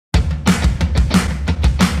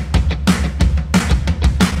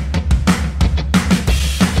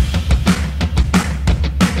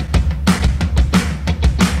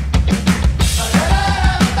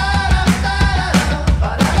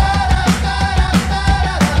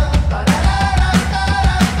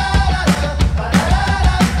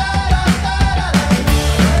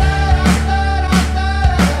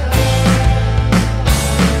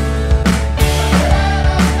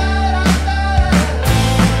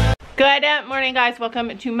Good morning, guys.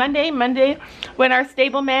 Welcome to Monday when our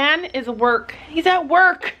stable man is at work. He's at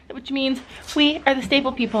work, which means we are the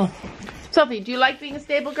stable people. Sophie, do you like being a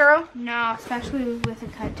stable girl? No, especially with a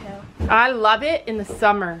cut toe. I love it in the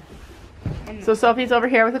summer. So Sophie's over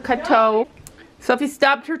here with a cut toe. Sophie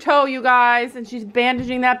stubbed her toe, you guys, and she's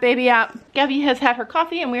bandaging that baby up. Gabby has had her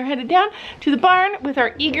coffee and we're headed down to the barn with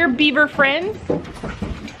our eager beaver friends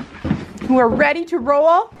who are ready to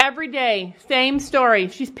roll. Every day, same story.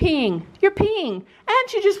 She's peeing. You're peeing. And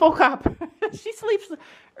she just woke up. She sleeps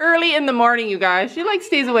early in the morning, you guys. She like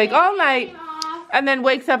stays awake all night and then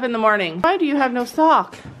wakes up in the morning. Why do you have no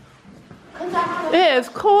sock? It is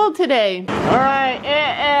cold today. All right,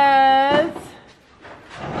 it is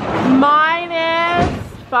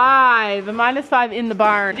 -5 in the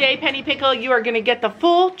barn. Today, Penny Pickle, you are gonna get the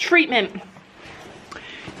full treatment.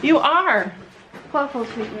 You are. What full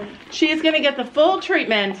treatment? She's gonna get the full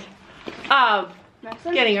treatment of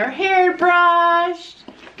getting her hair brushed,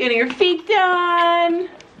 getting her feet done.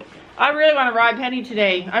 I really want to ride Penny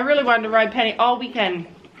today. I really wanted to ride Penny all weekend.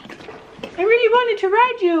 I really wanted to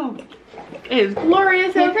ride you. It is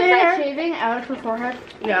glorious out there. Can you pick that shaving out of her forehead?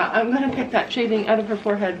 Yeah, I'm gonna pick that shaving out of her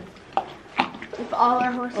forehead. If all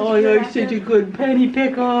our horses. Oh, you're such a good Penny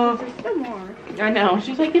Pickle. There's still more. I know.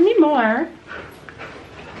 She's like, give me more.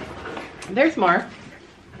 There's more.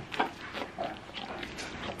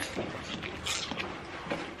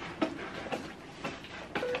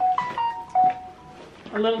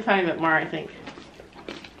 A little tiny bit more, I think.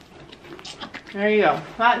 There you go.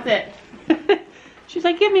 That's it. She's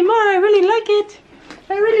like, give me more. I really like it.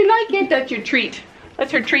 I really like it. That's your treat.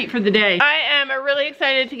 That's her treat for the day. I am really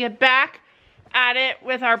excited to get back at it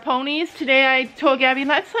with our ponies. Today I told Gabby,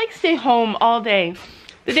 let's like stay home all day.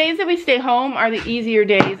 The days that we stay home are the easier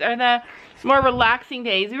days, are the more relaxing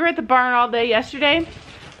days. We were at the barn all day yesterday.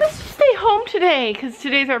 Let's stay home today because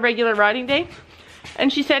today's our regular riding day.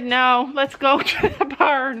 And she said, no, let's go to the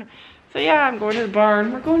barn. So yeah, I'm going to the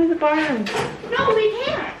barn. We're going to the barn. No, we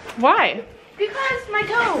can't. Why? Because my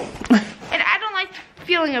toe. And I don't like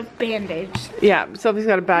feeling a bandage. Yeah, Sophie's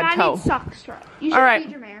got a bad toe. I need sock strap. You should all right,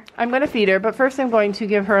 feed your mare. I'm going to feed her, but first I'm going to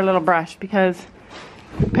give her a little brush because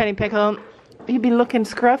Penny Pickle, you'd be looking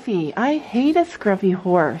scruffy. I hate a scruffy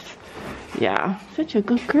horse. Yeah, such a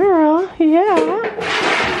good girl. Yeah.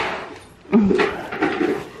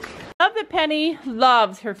 I love that Penny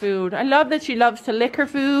loves her food. I love that she loves to lick her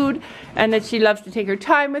food and that she loves to take her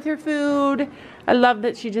time with her food. I love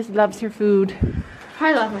that she just loves her food.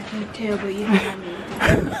 I love my food too, but you don't me.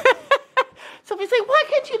 Sophie's like, why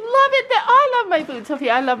can't you love it that I love my food? Sophie,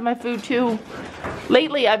 I love my food too.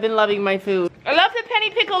 Lately, I've been loving my food. I love that Penny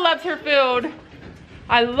Pickle loves her food.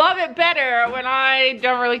 I love it better when I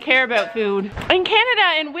don't really care about food. In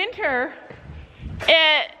Canada, in winter,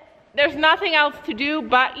 there's nothing else to do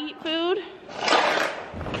but eat food.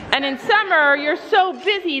 And in summer, you're so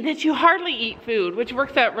busy that you hardly eat food, which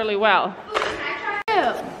works out really well.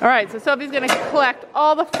 All right, so Sophie's gonna collect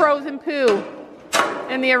all the frozen poo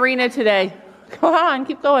in the arena today. Go on,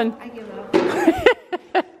 keep going. I give up.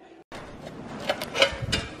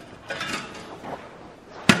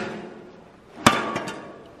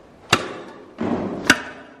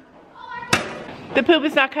 The poop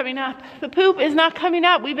is not coming up. The poop is not coming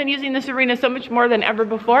up. We've been using this arena so much more than ever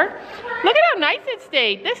before. Look at how nice it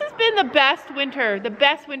stayed. This has been the best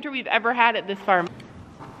winter we've ever had at this farm.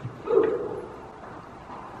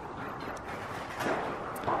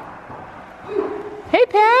 Hey,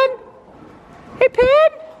 Pen. Hey,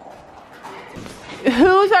 Pen.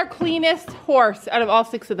 Who's our cleanest horse out of all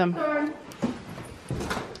 6 of them? Storm.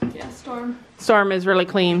 Yeah, Storm. Storm is really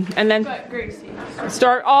clean. And then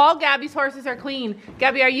all Gabby's horses are clean.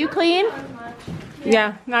 Gabby, are you clean?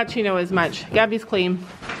 Yeah, not Chino as much. Gabby's clean.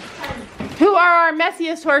 Who are our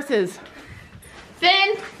messiest horses?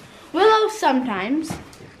 Finn. Willow sometimes.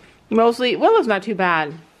 Mostly, Willow's not too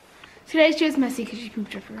bad. Today she was messy because she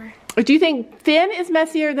pooped everywhere. Do you think Finn is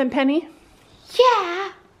messier than Penny?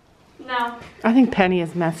 Yeah. No. I think Penny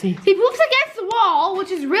is messy. He poops against the wall,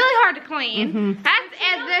 which is really hard to clean. Mm-hmm.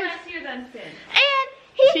 Messier than Finn. And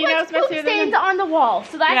he puts poop stains on the wall,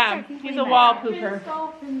 so that's he's a wall pooper.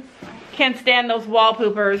 Can't stand those wall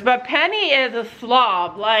poopers. But Penny is a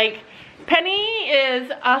slob. Like, Penny is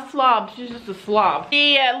a slob. She's just a slob.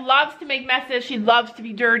 She loves to make messes. She loves to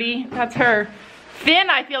be dirty. That's her. Finn,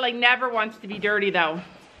 I feel like, never wants to be dirty though.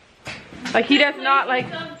 Like, he does not like.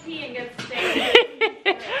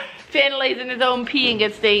 Finn lays in his own pee and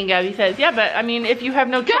gets stained, Gabby says. Yeah, but I mean, if you have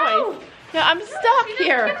no choice. Yeah, I'm stuck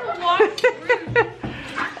here.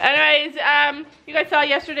 Anyways, you guys saw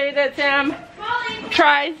yesterday that Sam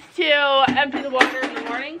tries to empty the water in the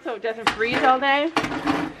morning so it doesn't freeze all day.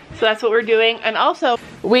 So that's what we're doing. And also,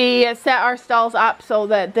 we set our stalls up so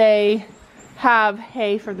that they have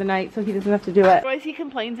hay for the night so he doesn't have to do it. Otherwise he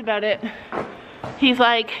complains about it. He's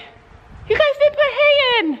like, you guys didn't put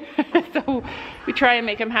hay in. So we try and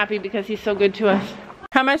make him happy because he's so good to us.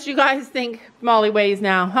 How much do you guys think Molly weighs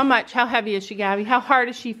now? How much? How heavy is she, Gabby? How hard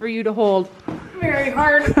is she for you to hold? Very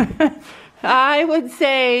hard. I would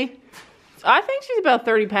say, I think she's about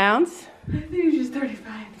 30 pounds. I think she's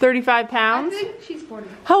 35. 35 pounds? I think she's 40.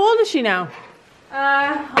 How old is she now?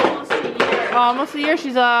 Almost a year. Almost a year.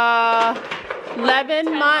 She's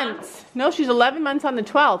 11 months. No, she's 11 months on the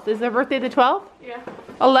 12th. Is their birthday the 12th? Yeah.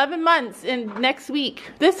 11 months in next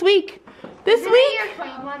week. This week. This week? A year,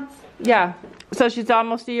 12 months. Yeah. So she's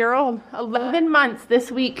almost a year old. 11 months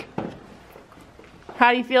this week.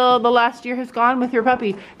 How do you feel the last year has gone with your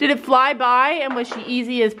puppy? Did it fly by and was she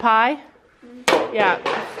easy as pie? Yeah.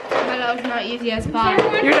 My dog's not easy as pie.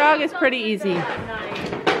 Your dog is pretty easy.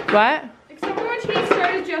 What? Except for when she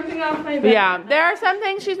started jumping off my bed. Yeah, there are some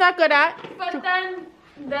things she's not good at. But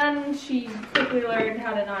then she quickly learned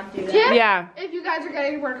how to not do that. Tip, yeah. If you guys are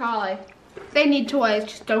getting a work collie, they need toys.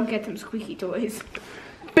 Just don't get them squeaky toys.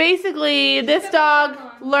 Basically, this dog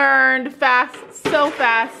learned fast, so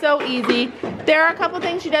easy. There are a couple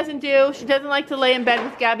things she doesn't do. She doesn't like to lay in bed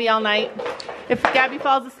with Gabby all night. If Gabby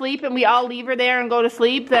falls asleep and we all leave her there and go to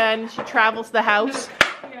sleep, then she travels the house.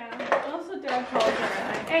 Yeah, also Dad calls her.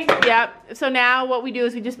 Hey. Yep, so now what we do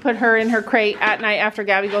is we just put her in her crate at night after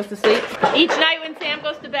Gabby goes to sleep. Each night when Sam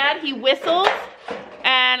goes to bed, he whistles,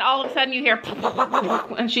 and all of a sudden you hear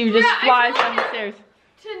and she just flies down the stairs.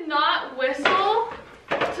 To not whistle.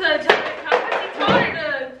 To tell her to come, because he told her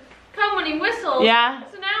to come when he whistles. Yeah.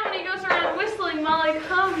 So now when he goes around whistling, Molly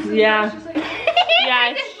comes. And Yeah. she's like,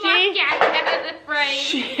 Yeah,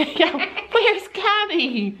 where's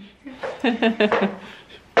Gabby?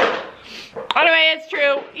 Anyway, it's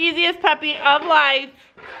true. Easiest puppy of life.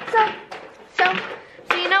 So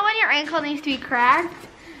you know when your ankle needs to be cracked,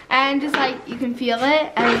 and just like you can feel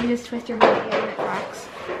it, and you just twist your body and it cracks.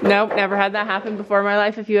 Nope, never had that happen before in my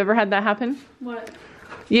life. Have you ever had that happen? What?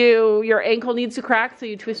 Your ankle needs to crack, so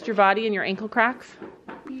you twist your body and your ankle cracks?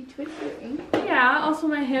 You twist your ankle? Yeah, also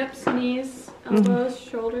my hips, knees, elbows,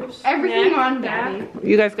 shoulders. Everything neck, on Gabby.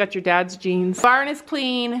 You guys got your dad's jeans. Barn is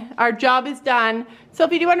clean. Our job is done.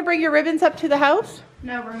 Sophie, do you want to bring your ribbons up to the house?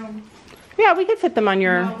 No room. Yeah, we could fit them on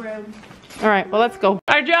your... No room. All right, well, let's go.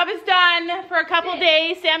 Our job is done for a couple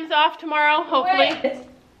days. Sam's off tomorrow, hopefully. Wait.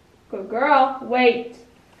 Good girl. Wait.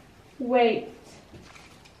 Wait.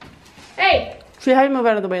 Hey. See how you move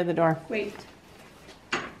out of the way of the door. Wait.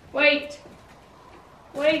 Wait.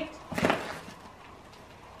 Wait.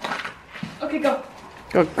 Okay, go.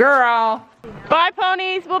 Good girl. Bye,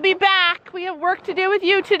 ponies. We'll be back. We have work to do with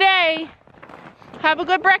you today. Have a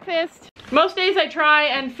good breakfast. Most days I try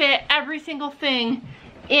and fit every single thing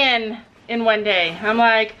in one day. I'm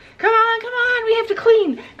like, come on, we have to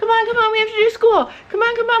clean. Come on, we have to do school. Come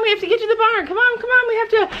on, we have to get to the barn. Come on, we have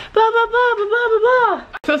to blah, blah, blah, blah, blah, blah, blah.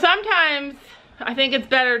 So sometimes I think it's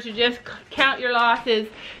better to just count your losses,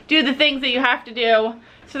 do the things that you have to do.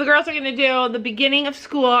 So the girls are gonna do the beginning of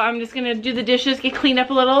school. I'm just gonna do the dishes, get cleaned up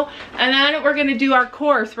a little, and then we're gonna do our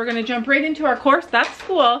course. We're gonna jump right into our course. That's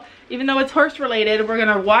school. Even though it's horse related, we're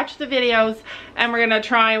gonna watch the videos and we're gonna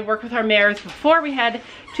try and work with our mares before we head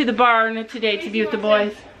to the barn today to be with the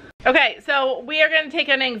boys. Okay, so we are gonna take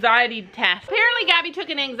an anxiety test. Apparently Gabby took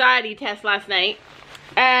an anxiety test last night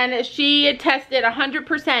and she had tested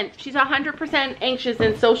 100%. She's 100% anxious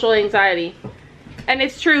and social anxiety. And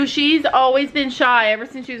it's true, she's always been shy ever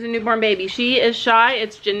since she was a newborn baby. She is shy,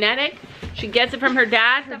 it's genetic. She gets it from her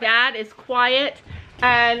dad. Her dad is quiet.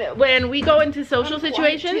 And when we go into social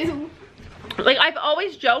situations, like I've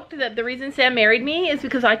always joked that the reason Sam married me is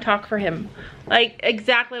because I talk for him. Like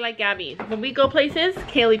exactly like Gabby. When we go places,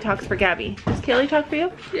 Kaylee talks for Gabby. Does Kaylee talk for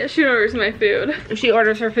you? Yeah, she orders my food. She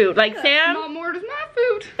orders her food. Like Sam. Mom orders my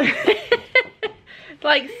food.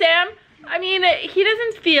 Like Sam, I mean, he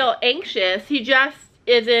doesn't feel anxious. He just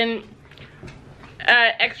isn't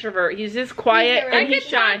extrovert. He's just quiet and he's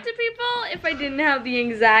shy. I could talk to people if I didn't have the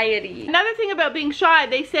anxiety. Another thing about being shy,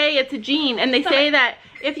 they say it's a gene, and they say that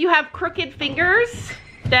if you have crooked fingers,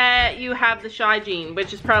 that you have the shy gene,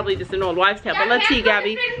 which is probably just an old wives' tale. But let's see,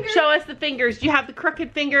 Gabby. Show us the fingers. Do you have the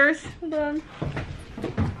crooked fingers? Hold on.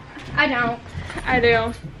 I don't. I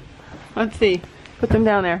do. Let's see. Put them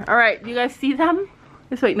down there. All right, you guys see them?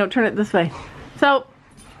 This way. No, turn it this way. So,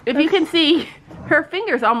 if you can see, her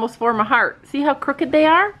fingers almost form a heart. See how crooked they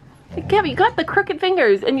are? Like, Gabby, you got the crooked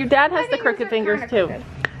fingers, and your dad has the crooked fingers too. Crooked.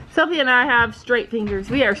 Sophie and I have straight fingers.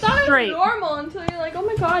 We are straight. Normal until you're like, oh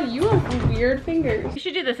my god, you have weird fingers. We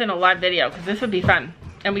should do this in a live video because this would be fun.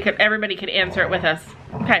 and everybody could answer it with us.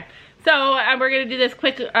 Okay, so we're gonna do this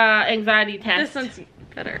quick anxiety test. This one's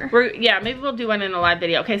better. Yeah, maybe we'll do one in a live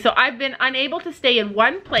video. Okay, so I've been unable to stay in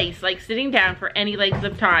one place, like sitting down, for any length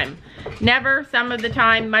of time. Never, some of the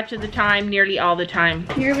time, much of the time, nearly all the time.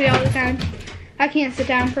 Nearly all the time. I can't sit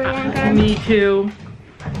down for a long time. Me too.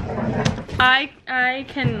 I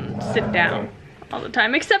can sit down all the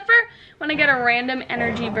time, except for when I get a random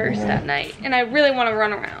energy burst at night and I really want to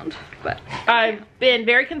run around. But I've been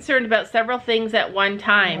very concerned about several things at one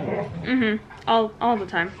time. all the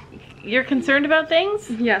time. You're concerned about things?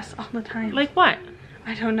 Yes, all the time. Like what?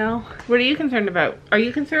 I don't know. What are you concerned about? Are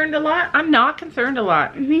you concerned a lot? I'm not concerned a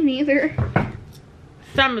lot. Me neither.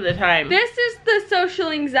 Some of the time. This is the social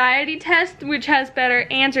anxiety test, which has better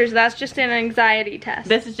answers. That's just an anxiety test.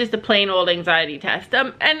 This is just a plain old anxiety test.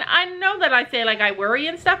 And I know that I say like I worry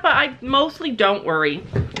and stuff, but I mostly don't worry.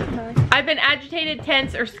 Really? I've been agitated,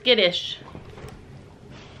 tense, or skittish.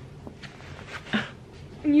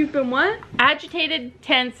 You've been what? Agitated,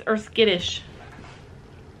 tense, or skittish.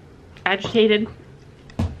 Agitated.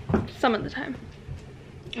 Some of the time.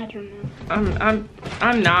 I don't know.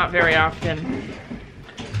 I'm not very often.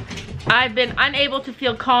 I've been unable to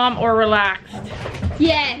feel calm or relaxed.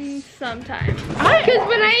 Yes. Sometimes. Because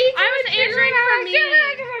when I was answering for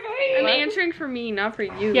me. I'm answering for me, not for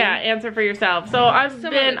you. Yeah, answer for yourself. So I've Some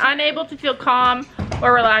of been the time. unable to feel calm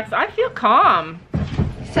or relaxed. I feel calm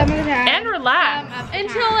some of the time. and relaxed.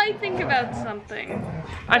 Until I think about something.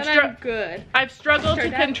 I've, Then I'm good. I've struggled to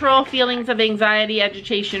Start that. control feelings of anxiety,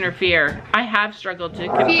 agitation, or fear. I have struggled to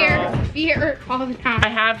control. Fear all the time. I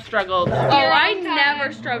have struggled. Oh, I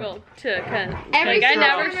never struggled to Every I girl.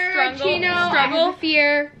 never struggle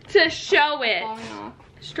fear. to show it. Falling off.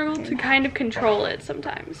 Struggle to kind of control it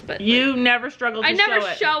sometimes, but You never struggled to I never show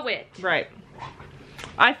it. show it. Right.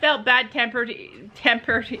 I felt bad-tempered,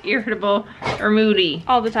 irritable, or moody.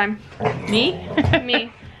 All the time. Me?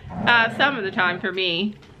 Me. Some of the time for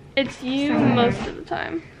me. It's you most of the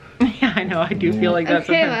time. Yeah, I know. I do feel like that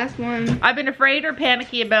Okay, sometimes. last one. I've been afraid or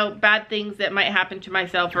panicky about bad things that might happen to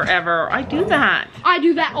myself forever. I do that. I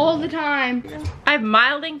do that all the time. I have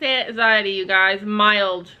mild anxiety, you guys.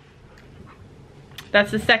 Mild.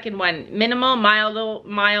 That's the second one. Minimal, mild,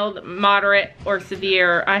 moderate, or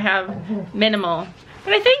severe. I have minimal.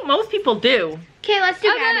 But I think most people do. Okay, let's do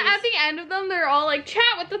And then Gabby's. at the end of them, they're all like, chat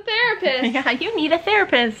with the therapist. Yeah, you need a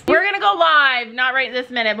therapist. We're gonna go live, not right this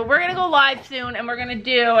minute, but we're gonna go live soon and we're gonna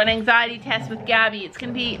do an anxiety test with Gabby. It's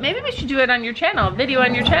gonna be, maybe we should do it on your channel, a video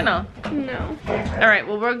on your channel. No. All right,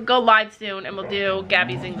 well, we'll go live soon and we'll do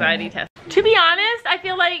Gabby's anxiety test. To be honest, I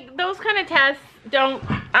feel like those kind of tests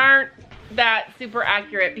aren't that super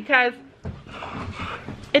accurate because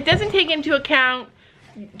it doesn't take into account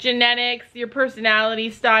genetics, your personality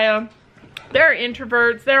style. There are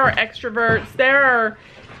introverts, there are extroverts, there are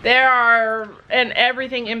and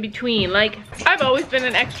everything in between. Like, I've always been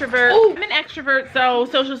an extrovert. Ooh. I'm an extrovert, so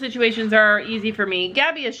social situations are easy for me.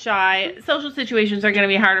 Gabby is shy. Social situations are gonna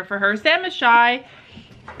be harder for her. Sam is shy.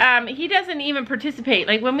 He doesn't even participate.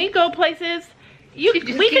 Like, when we go places, we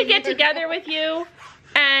could get together with you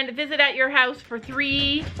and visit at your house for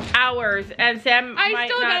 3 hours, and Sam I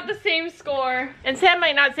still got the same score. and Sam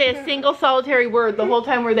might not say a single solitary word the whole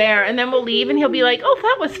time we're there, and then we'll leave and he'll be like, oh,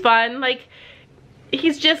 that was fun. Like,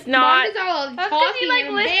 he's just not. Mom is all That's because talking you like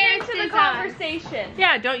and listening to the embarrassing us. conversation.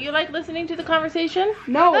 Yeah, don't you like listening to the conversation?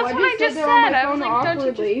 No, That's what I just sit there on said. my I was phone like, don't you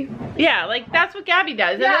awkwardly. Yeah, like, that's what Gabby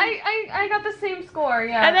does. Yeah, and then, I got the same score,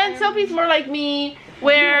 yeah. and then Sophie's more like me,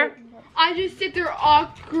 where I just sit there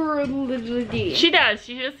awkwardly. she does.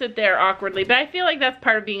 She just sit there awkwardly, but I feel like that's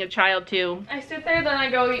part of being a child, too. I sit there, then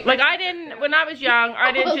I go eat. Like, when I was young,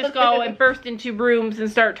 I didn't just go and burst into rooms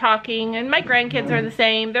and start talking, and my grandkids are the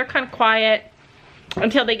same. They're kind of quiet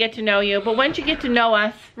until they get to know you, but once you get to know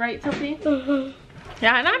us, right, Sophie?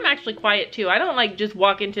 Yeah, and I'm actually quiet, too. I don't, like, just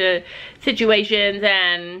walk into situations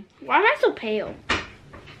and... Why am I so pale?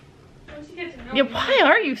 Once you get to know Yeah, me, why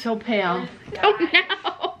are you so pale? Oh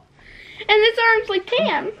no. And this arm's like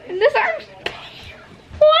tan. And this arm's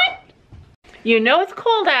what? You know it's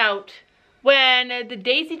cold out when the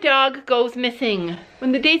Daisy dog goes missing.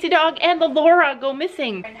 When the Daisy dog and the Laura go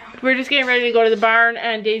missing. We're just getting ready to go to the barn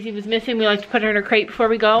and Daisy was missing. We like to put her in her crate before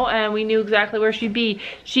we go and we knew exactly where she'd be.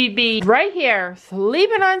 She'd be right here,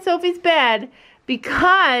 sleeping on Sophie's bed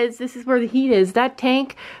because this is where the heat is. That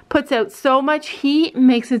tank puts out so much heat,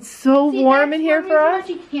 makes it so warm in here for us.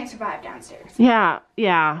 She can't survive downstairs. Yeah,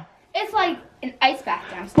 yeah. It's like an ice bath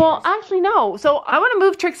downstairs. Well, actually, no. So I want to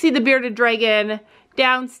move Trixie the bearded dragon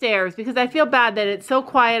downstairs because I feel bad that it's so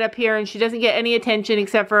quiet up here and she doesn't get any attention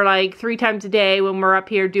except for like 3 times a day when we're up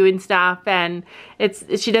here doing stuff, and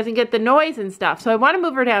she doesn't get the noise and stuff. So I want to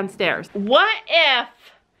move her downstairs. What if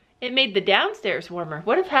it made the downstairs warmer?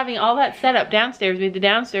 What if having all that set up downstairs made the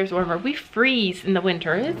downstairs warmer? We freeze in the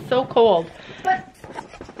winter. It's so cold.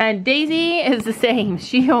 And Daisy is the same.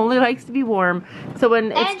 She only likes to be warm. So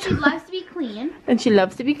when and she loves to be clean. And she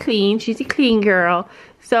loves to be clean. She's a clean girl.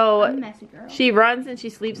 So I'm a messy girl. She runs and she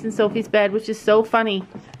sleeps in Sophie's bed, which is so funny.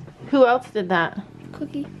 Who else did that?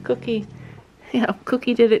 Cookie. Cookie. Yeah,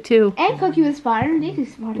 Cookie did it too. And Cookie was spotted and Daisy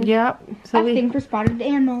spotted. Yep. So I think for spotted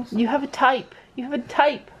animals. You have a type. You have a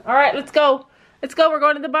type. All right, let's go. Let's go. We're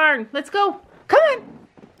going to the barn. Let's go. Come on.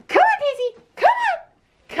 Come on, Daisy. Come on.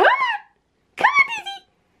 Come on. Come on, Daisy.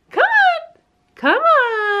 Come on. Come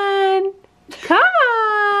on. Come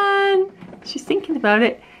on. She's thinking about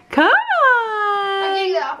it. Come on. I'm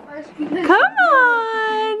getting it off first. Come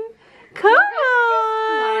on. Come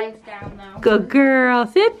on. Slides down though. Good girl.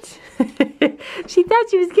 Sit. She thought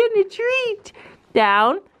she was getting a treat.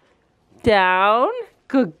 Down. Down.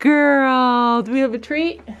 Good girl. Do we have a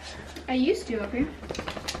treat? I used to, okay.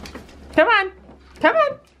 Come on. Come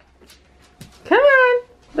on. Come on.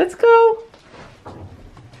 Let's go.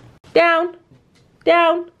 Down.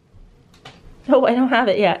 Down. No, I don't have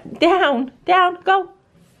it yet. Down. Down. Go.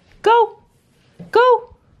 Go.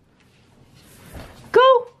 Go.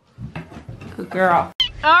 Go. Good girl.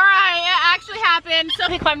 Alright, it actually happened.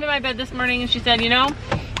 Sophie climbed in my bed this morning and she said, you know,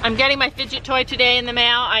 I'm getting my fidget toy today in the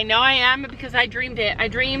mail. I know I am because I dreamed it. I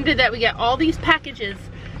dreamed that we get all these packages.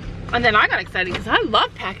 And then I got excited because I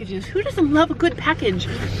love packages. Who doesn't love a good package?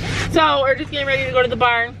 So we're just getting ready to go to the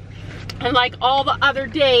barn. And like all the other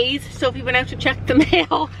days, Sophie went out to check the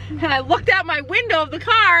mail. And I looked out my window of the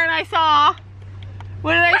car and I saw,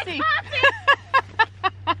 what did I see?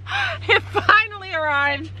 It finally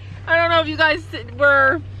arrived. I don't know if you guys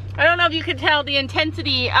I don't know if you could tell the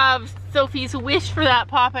intensity of Sophie's wish for that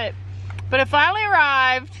poppet, but it finally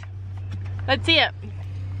arrived. Let's see it.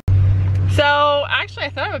 So actually I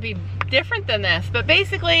thought it would be different than this, but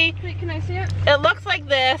basically, Wait, can I see it? It looks like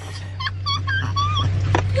this.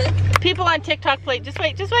 People on TikTok play, just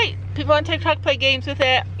wait. People on TikTok play games with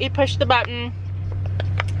it. You push the button.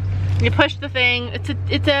 You push the thing.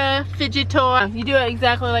 It's a fidget toy. You do it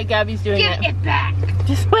exactly like Gabby's doing it. Give it back.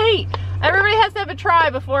 Just wait. Everybody has to have a try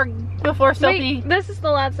before Sophie. Wait, this is the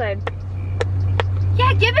loud side.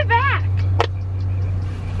 Yeah, give it back.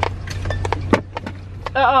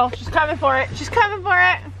 Uh-oh, she's coming for it. She's coming for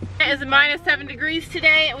it. It is -7 degrees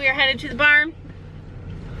today and we are headed to the barn.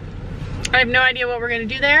 I have no idea what we're gonna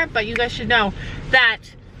do there, but you guys should know that.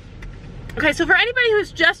 Okay, so for anybody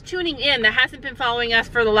who's just tuning in that hasn't been following us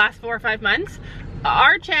for the last 4 or 5 months,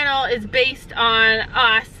 our channel is based on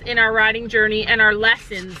us in our riding journey and our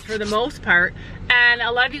lessons for the most part. And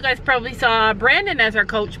a lot of you guys probably saw Brandon as our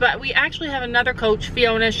coach, but we actually have another coach,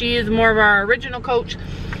 Fiona. She is more of our original coach.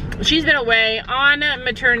 She's been away on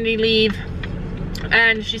maternity leave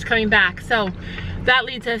and she's coming back. So that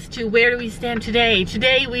leads us to where do we stand today?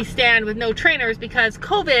 Today we stand with no trainers because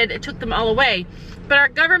COVID took them all away. But our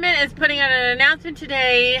government is putting out an announcement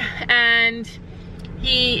today and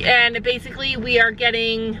basically we're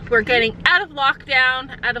getting out of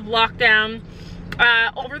lockdown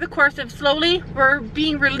over the course of we're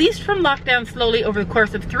being released from lockdown slowly over the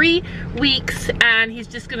course of 3 weeks, and he's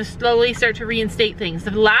just gonna slowly start to reinstate things.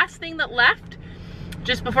 The last thing that left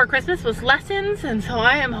just before Christmas was lessons, and so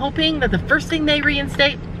I am hoping that the first thing they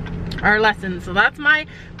reinstate are lessons. So that's my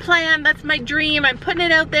plan, that's my dream. I'm putting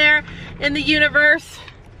it out there in the universe.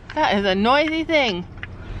 That is a noisy thing.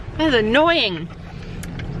 That is annoying.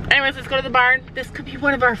 Anyways, let's go to the barn. This could be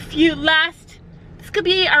one of our this could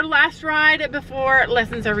be our last ride before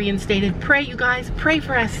lessons are reinstated. Pray, you guys, pray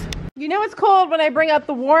for us. You know it's cold when I bring out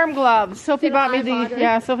the warm gloves. Sophie bought me these.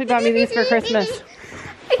 Yeah, Sophie bought me these for Christmas.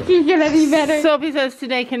 It can't get any better. Sophie says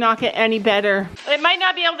today cannot get any better. It might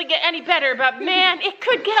not be able to get any better, but man, it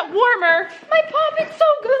could get warmer. My poppet's so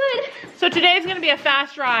good. So today's gonna be a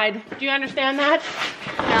fast ride. Do you understand that?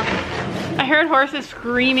 No. I heard horses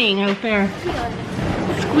screaming out there.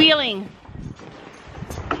 Squealing.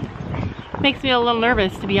 Makes me a little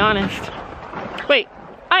nervous, to be honest. Wait,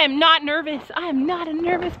 I am not nervous. I am not a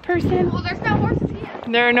nervous person. Well, there's no horses here.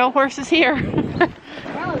 There are no horses here.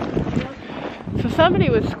 So somebody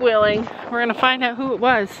was squealing. We're gonna find out who it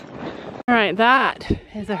was. All right, that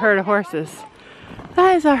is a herd of horses.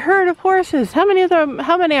 That is a herd of horses. How many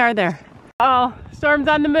are there? Oh, Storm's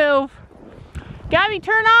on the move. Gabby,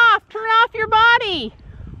 turn off your body.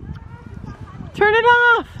 Turn it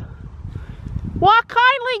off. Walk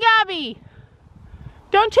kindly, Gabby.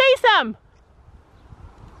 Don't chase them.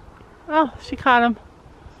 Oh, she caught him.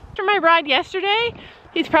 After my ride yesterday,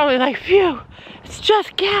 he's probably like, phew, it's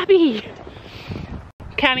just Gabby.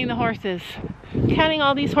 Counting the horses. Counting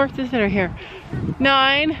all these horses that are here.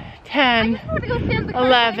 9, 10,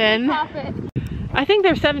 11. I think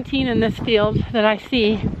there's 17 in this field that I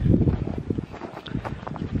see.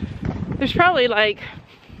 There's probably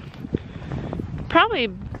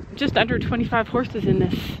just under 25 horses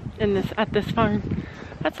at this farm.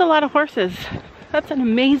 That's a lot of horses. That's an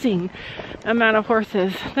amazing amount of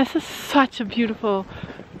horses. This is such a beautiful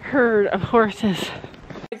herd of horses.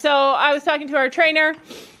 So I was talking to our trainer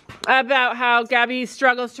about how Gabby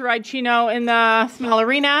struggles to ride Chino in the small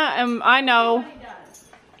arena, and I know,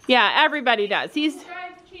 yeah, everybody does. He's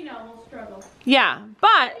Chino will struggle. Yeah,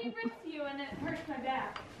 but he rips you and it hurts my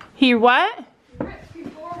back. He what? He rips you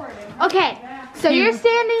forward. Okay, so you're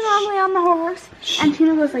standing normally on the horse, and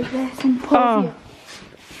Chino goes like this and pulls you.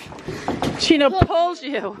 Chino pulls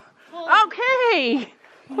you. Okay.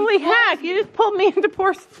 Holy heck! You just pulled me into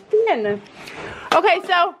poor Finn. Okay,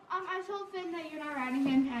 so. I told Finn that you're not riding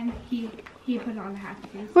him, and he put on a happy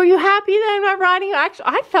face. Were you happy that I'm not riding? Actually,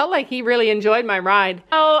 I felt like he really enjoyed my ride.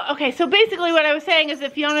 Oh, okay. So basically, what I was saying is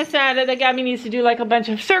that Fiona said that Gabby needs to do like a bunch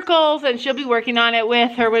of circles, and she'll be working on it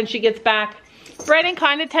with her when she gets back. Brennan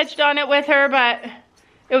kind of touched on it with her, but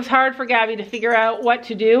it was hard for Gabby to figure out what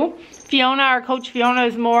to do. Fiona, our coach Fiona,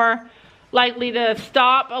 is more likely to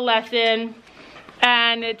stop a lesson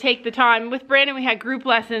and take the time. With Brandon, we had group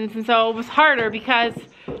lessons, and so it was harder because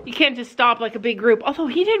you can't just stop like a big group. Although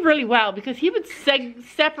he did really well because he would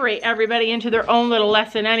separate everybody into their own little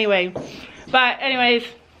lesson anyway. But anyways,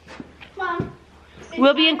 Mom,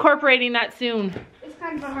 we'll be incorporating that soon. It's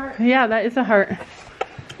kind of a heart. Yeah, that is a heart.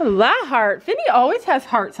 I love that heart. Finny always has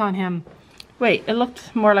hearts on him. Wait, it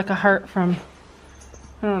looked more like a heart from,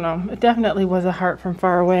 I don't know. It definitely was a heart from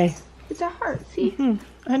far away. It's a heart, see?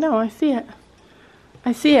 I know, I see it.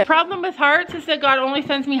 I see it. Problem with hearts is that God only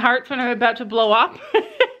sends me hearts when I'm about to blow up.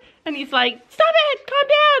 And he's like, stop it, calm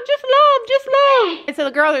down, just love, just love. And so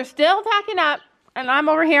the girls are still packing up, and I'm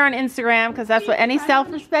over here on Instagram because that's what any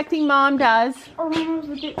self-respecting mom does.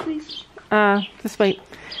 Please. Just wait.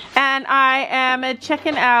 And I am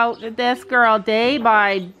checking out this girl,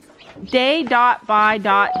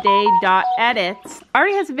 day.by.day.edits.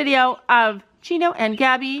 Already has a video of Chino and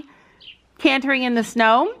Gabby cantering in the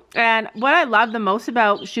snow. And what I love the most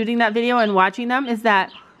about shooting that video and watching them is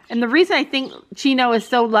that, and the reason I think Chino is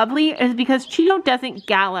so lovely is because Chino doesn't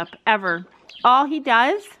gallop ever. All he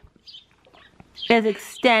does is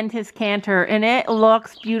extend his canter, and it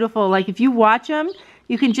looks beautiful. Like if you watch him,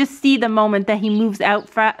 you can just see the moment that he moves out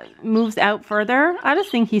further. I just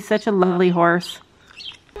think he's such a lovely horse.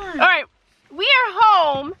 All right, we are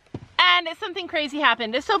home, and something crazy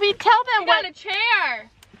happened. Sophie, tell them what. Got a chair.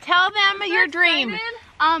 Tell them your dream.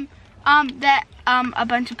 That a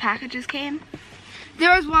bunch of packages came.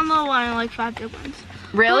 There was one little one and like 5 big ones.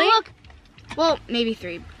 Really? Well, look. Well, maybe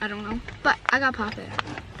 3. I don't know. But I got Papa.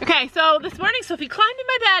 Okay, so this morning Sophie climbed in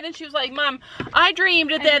my bed and she was like, Mom, I dreamed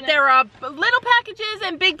that there are little packages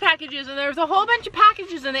and big packages, and there was a whole bunch of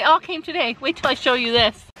packages and they all came today. Wait till I show you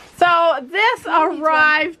this. So this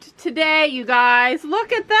arrived today, you guys.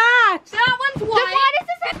 Look at that. That one's white. Then why does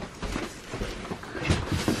this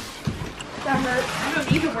That hurts. I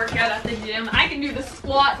don't need to work out at the gym. I can do the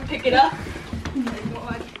squat and pick it up. Oh my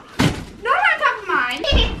God. No, on top of mine.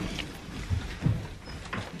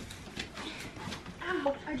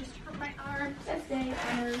 Ow, I just hurt my arm. That day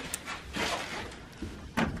hurt.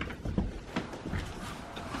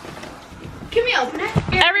 Can we open it?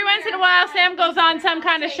 Every once in a while, Sam goes on some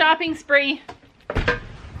kind of shopping spree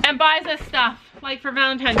and buys us stuff, like for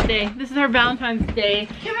Valentine's Day. This is her Valentine's Day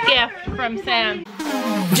gift from Sam.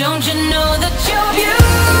 Don't you know that you're beautiful?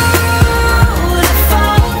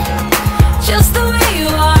 Just the